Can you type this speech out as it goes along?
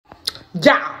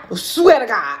Y'all, swear to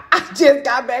God, I just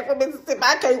got back from Mississippi.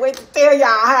 I can't wait to tell y'all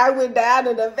how I went down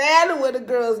in the valley where the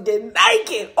girls get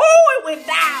naked. Oh, it went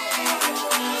down.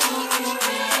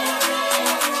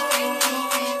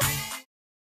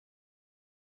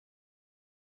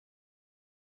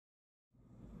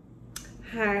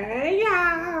 Hey,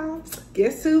 y'all.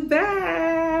 Guess who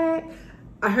back?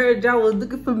 I heard y'all was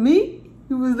looking for me.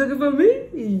 You was looking for me?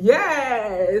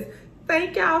 Yes.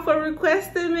 Thank y'all for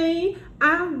requesting me.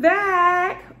 I'm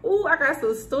back. Ooh, I got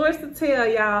some stories to tell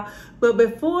y'all. But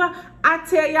before I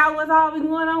tell y'all what's all been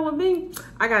going on with me,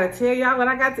 I gotta tell y'all what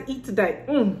I got to eat today.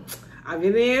 I've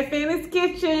been in Fannie's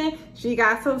kitchen. She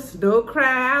got some snow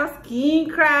crabs, king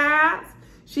crabs.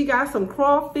 She got some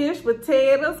crawfish,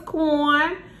 potatoes,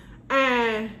 corn,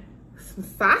 and some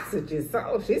sausages.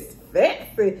 Oh, she's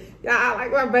fancy. Y'all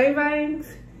like my bang-bangs?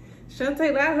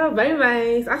 Shante like her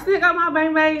bang-bangs. I still got my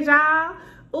bang-bangs, y'all.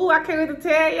 Ooh, I can't wait to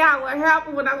tell y'all what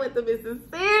happened when I went to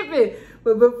Mississippi.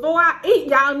 But before I eat,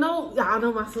 y'all know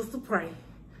my sister pray.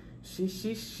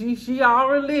 She all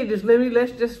religious.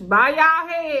 Let's just bow y'all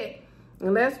head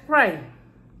and let's pray.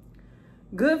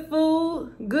 Good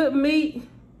food, good meat.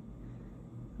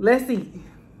 Let's eat.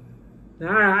 All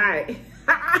right.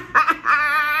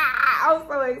 I'm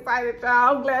so excited,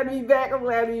 y'all. I'm glad to be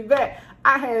back.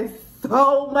 I had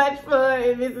so much fun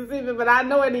in Mississippi, but I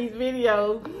know in these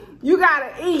videos, you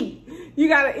gotta eat. You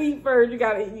gotta eat first. You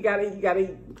gotta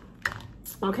eat.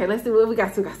 Okay, let's see what we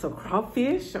got. So we got some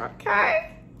crawfish,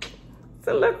 okay?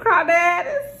 Some little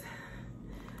crawdaddies.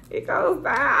 It goes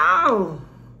down.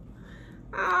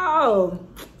 Oh,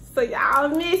 so y'all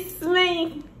miss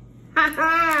me?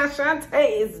 Haha,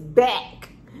 Shante is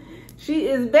back. She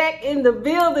is back in the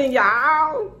building,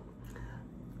 y'all.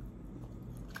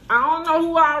 I don't know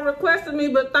who all requested me,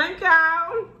 but thank y'all.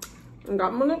 I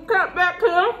got my little cup back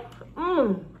here.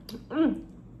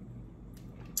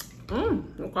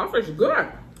 The crawfish is good.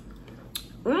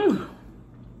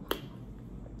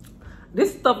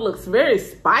 This stuff looks very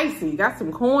spicy. Got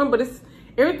some corn, but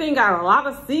everything got a lot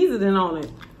of seasoning on it.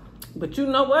 But you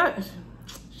know what?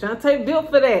 Shante built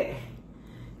for that.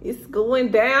 It's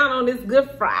going down on this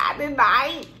Good Friday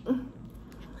night.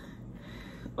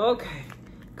 Okay,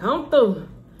 come through.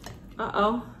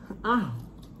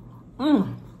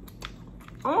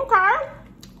 Okay.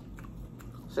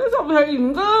 She's over here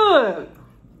eating good.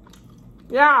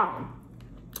 Y'all,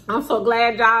 I'm so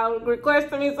glad y'all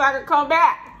requested me so I could come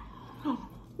back.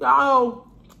 Y'all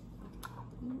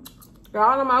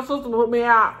know my sister put me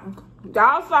out.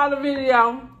 Y'all saw the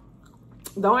video.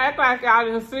 Don't act like y'all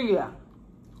didn't see it.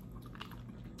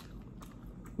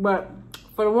 But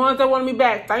for the ones that want me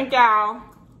back, thank y'all.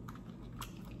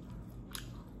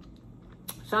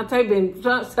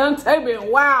 Shante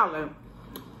been wilding.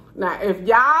 Now, if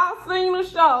y'all seen the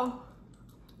show,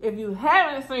 if you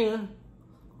haven't seen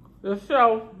the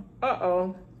show,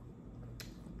 I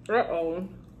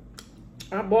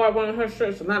bought one of her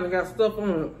shirts and now they got stuff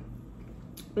on it.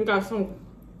 We got some,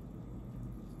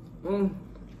 I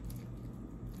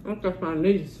think that's my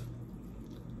niece.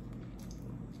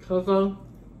 Cause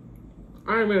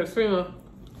I ain't been seeing her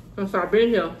since I've been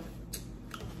here.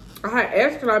 I had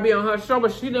asked could I be on her show,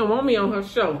 but she didn't want me on her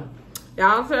show.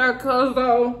 Y'all tell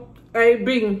Cuzzo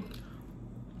AB,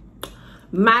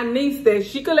 my niece said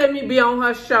she could let me be on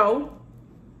her show.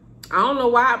 I don't know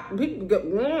why people get,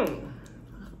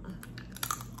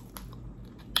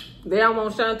 They don't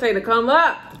want Shante to come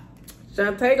up.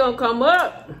 Shante gonna come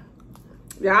up.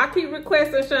 Y'all keep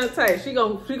requesting Shante. She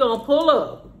gonna pull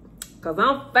up. Cause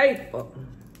I'm faithful.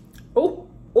 Ooh.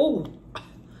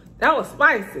 That was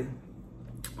spicy.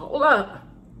 Hold up.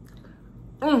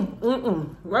 Wait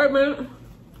a minute.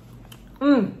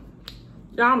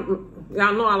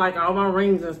 Y'all know I like all my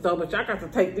rings and stuff, but y'all got to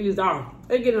take these off.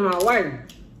 They get in my way.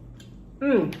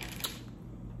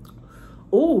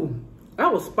 Ooh,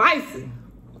 that was spicy.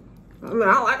 I mean,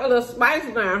 I like a little spice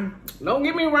now. Don't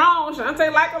get me wrong,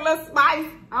 Shante like a little spice.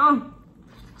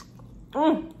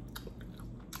 Okay,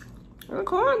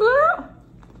 good.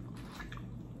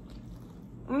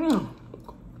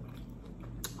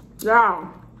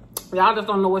 Y'all just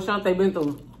don't know what Shante been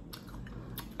through.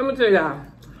 Let me tell y'all.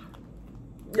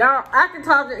 Y'all, I can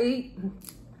talk and eat.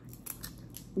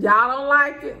 Y'all don't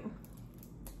like it.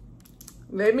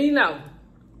 Let me know.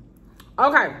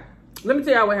 Okay, let me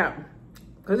tell y'all what happened.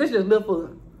 Cause this just little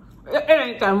food. It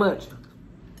ain't that much.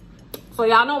 So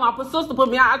y'all know my sister put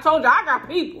me out. I told you I got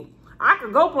people. I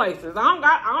can go places. I don't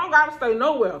gotta stay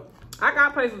nowhere. I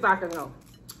got places I can go.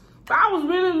 But I was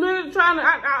really trying to,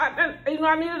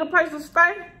 I needed a place to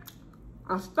stay.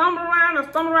 I stumbled around.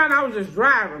 I was just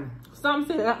driving.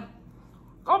 Something said,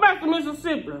 go back to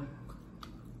Mississippi.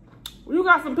 You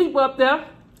got some people up there.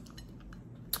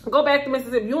 Go back to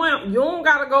Mississippi. You don't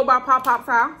gotta go by Pop's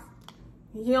house.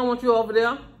 He don't want you over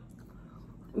there.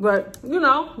 But you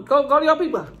know, go to your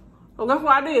people. So that's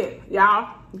what I did,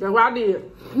 y'all. That's what I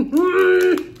did.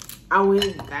 I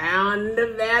went down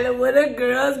the valley where the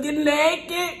girls get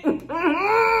naked.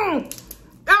 Y'all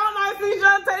might see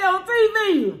Shante on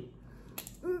TV.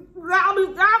 Y'all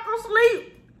can sleep,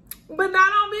 but not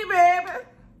on me, baby.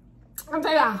 I'm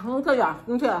tell y'all.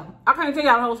 I can't tell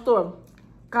y'all the whole story,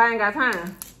 cause I ain't got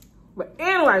time. But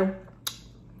anyway,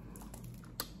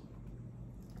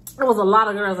 there was a lot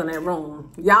of girls in that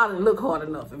room. Y'all didn't look hard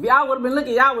enough. If y'all would have been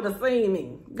looking, y'all would have seen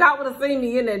me. Y'all would have seen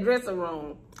me in that dressing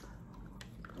room.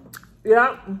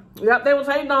 Yep, they was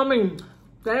hating on me.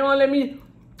 They ain't wanna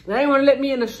let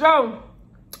me in the show,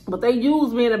 but they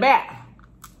used me in the back.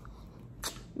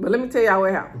 But let me tell y'all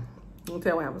what happened.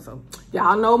 So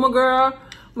y'all know my girl,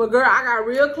 I got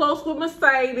real close with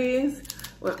Mercedes.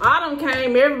 When Autumn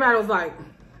came, everybody was like,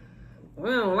 we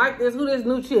don't like this, who this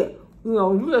new chick? You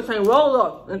know, you just can't roll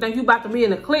up and think you about to be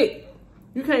in the clique.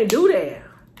 You can't do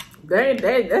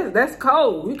that. That's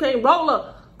cold. You can't roll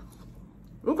up.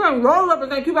 You can't roll up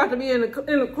and think you about to be in the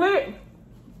clique.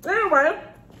 Anyway,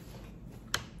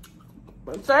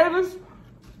 Mercedes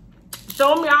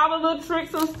showed me all the little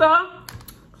tricks and stuff.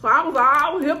 So I was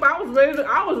all hip. I was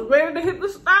ready to hit the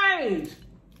stage.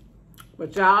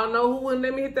 But y'all know who wouldn't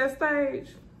let me hit that stage?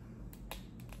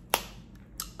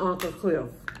 Uncle Cliff.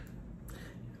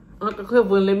 Uncle Cliff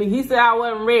wouldn't let me. He said I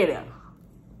wasn't ready.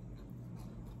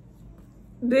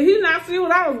 Did he not see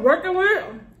what I was working with?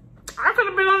 I could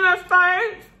have been on that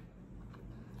stage.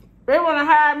 They want to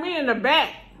hire me in the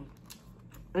back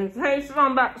in case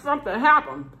something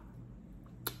happened.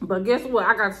 But guess what?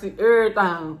 I got to see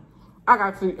everything.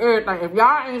 If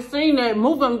y'all ain't seen that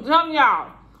movie, I'm telling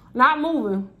y'all, not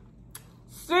moving,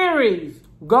 series,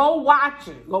 go watch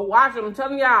it. I'm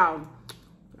telling y'all.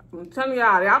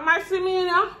 Y'all might see me in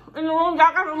the room.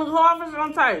 Y'all got to look hard for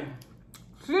Shante.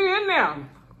 She in there.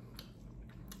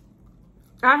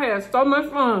 I had so much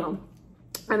fun.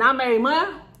 And I made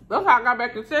money. That's how I got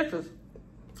back to Texas.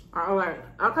 All right.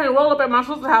 I can't roll up at my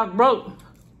sister's house broke.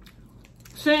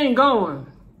 She ain't going.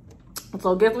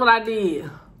 So guess what I did?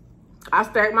 I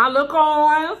stacked my little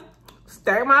coins.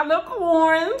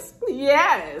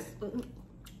 Yes.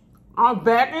 I'm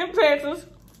back in Texas.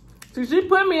 See, she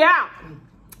put me out.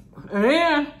 And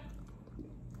then,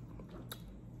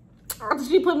 after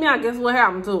she put me out, guess what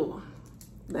happened to her?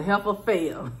 The heifer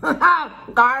fell. God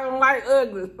don't like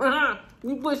ugly.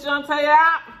 You put Shante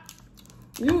out,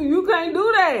 you can't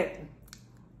do that.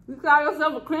 You call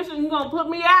yourself a Christian, you gonna put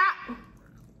me out?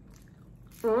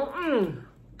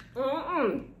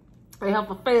 The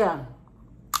heifer fell.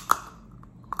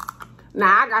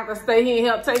 Now I got to stay here and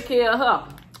help take care of her.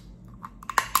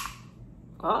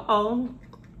 Uh-oh.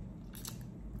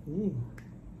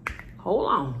 Hold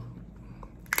on.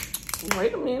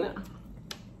 Wait a minute.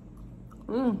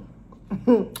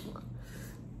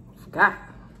 Forgot.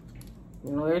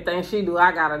 You know, everything she do,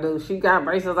 I gotta do. She got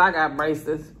braces, I got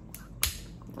braces.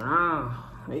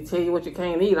 They tell you what you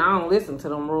can't eat. I don't listen to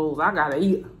them rules. I gotta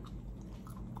eat.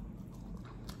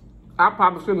 I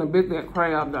probably shouldn't have bit that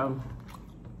crab though.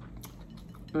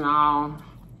 No.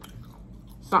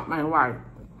 Something ain't right.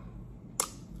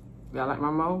 Y'all like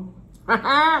my mole?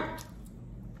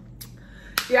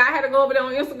 Yeah, I had to go over there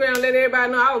on Instagram and let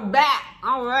everybody know I was back.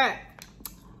 All right.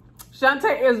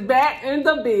 Shante is back in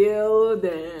the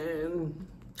building.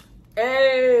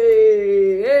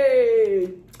 Hey.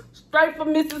 Straight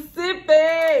from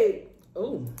Mississippi.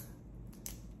 Oh.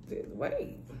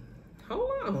 Wait.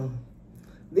 Hold on.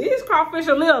 These crawfish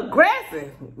are a little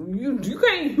aggressive.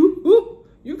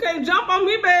 You can't jump on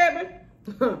me, baby.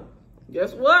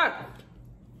 Guess what?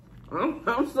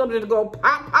 I'm subject to go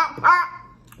pop, pop, pop.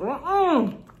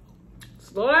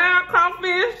 Slow down,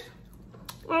 crawfish.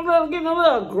 I'm getting a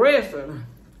little aggressive.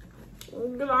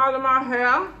 Get all in my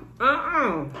hair.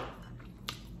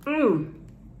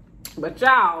 But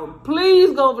y'all,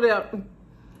 please go over there.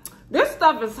 This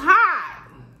stuff is hot.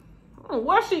 I don't know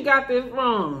where she got this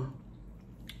from.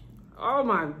 Oh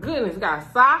my goodness,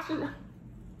 got sausage.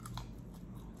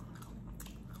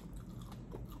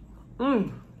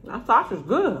 That sausage is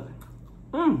good.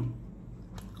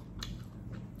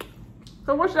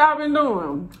 So what y'all been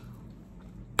doing?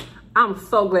 I'm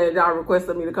so glad y'all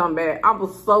requested me to come back. I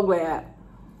was so glad.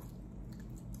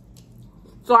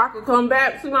 So I could come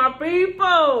back to my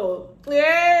people.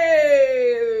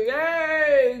 Yay,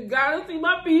 yay, gotta see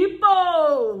my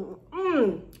people.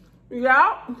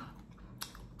 Yeah,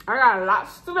 I got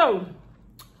lots to do.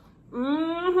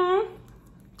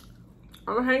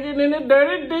 I'm hanging in the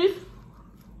dirty dish.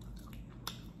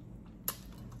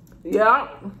 Yeah.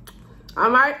 I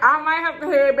might have to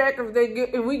head back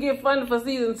if we get funded for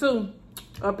season 2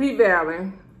 of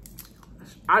P-Valley.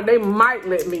 They might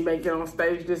let me make it on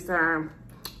stage this time.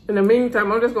 In the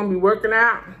meantime, I'm just gonna be working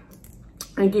out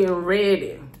and getting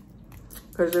ready.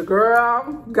 Cause your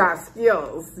girl got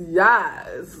skills.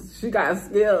 Yes, she got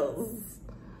skills.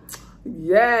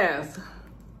 Yes.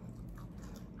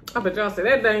 I bet y'all say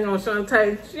that dang on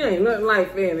Shante. She ain't nothing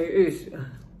like Fannie, is she?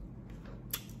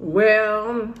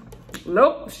 Well,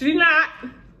 nope, she not.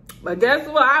 But guess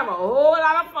what? I have a whole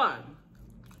lot of fun.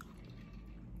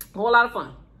 Whole lot of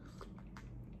fun.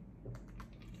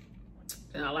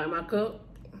 And I like my cup.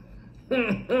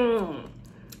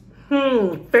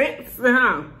 Fancy,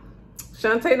 huh?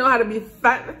 Shante know how to be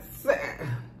fancy.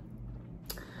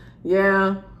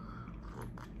 Yeah.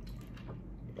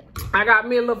 I got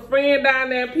me a little friend down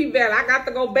there in P-Valley. I got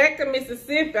to go back to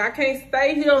Mississippi. I can't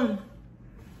stay here.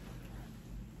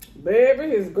 Baby,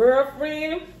 his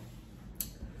girlfriend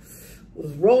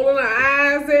was rolling her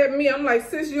eyes at me. I'm like,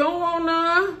 sis, you don't want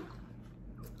none?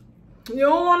 You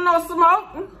don't want no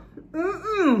smoke?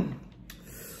 Mm-mm.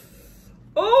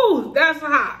 Ooh, that's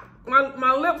hot.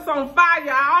 My lips on fire,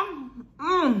 y'all.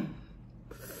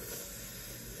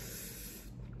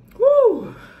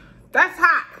 Woo, that's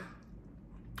hot.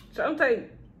 Shante,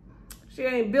 she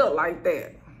ain't built like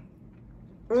that.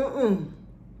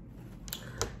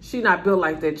 She not built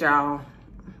like that, y'all.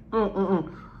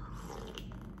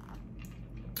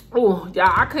 Ooh,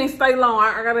 y'all, I can't stay long.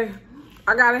 I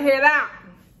gotta head out.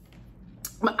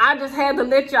 But I just had to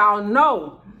let y'all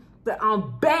know that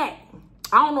I'm back.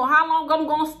 I don't know how long I'm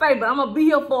gonna stay, but I'm gonna be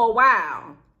here for a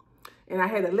while. And I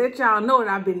had to let y'all know that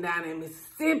I've been down in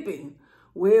Mississippi,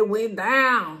 where it went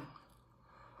down.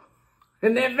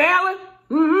 In that valley?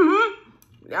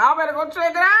 Y'all better go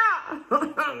check it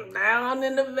out. Down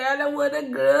in the valley where the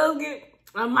girls get.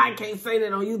 I might can't say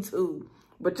that on YouTube.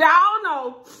 But y'all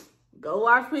know. Go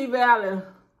watch P-Valley.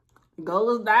 It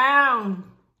goes down.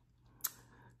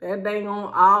 That dang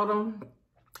on Autumn.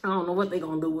 I don't know what they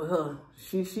gonna do with her.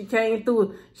 She came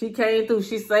through. She came through.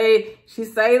 She saved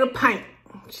the paint.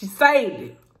 She saved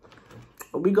it.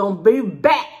 But we gonna be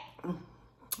back.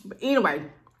 But anyway,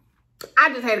 I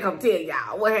just had to come tell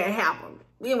y'all what had happened.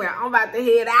 Anyway, I'm about to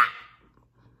head out.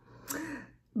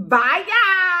 Bye,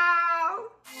 y'all.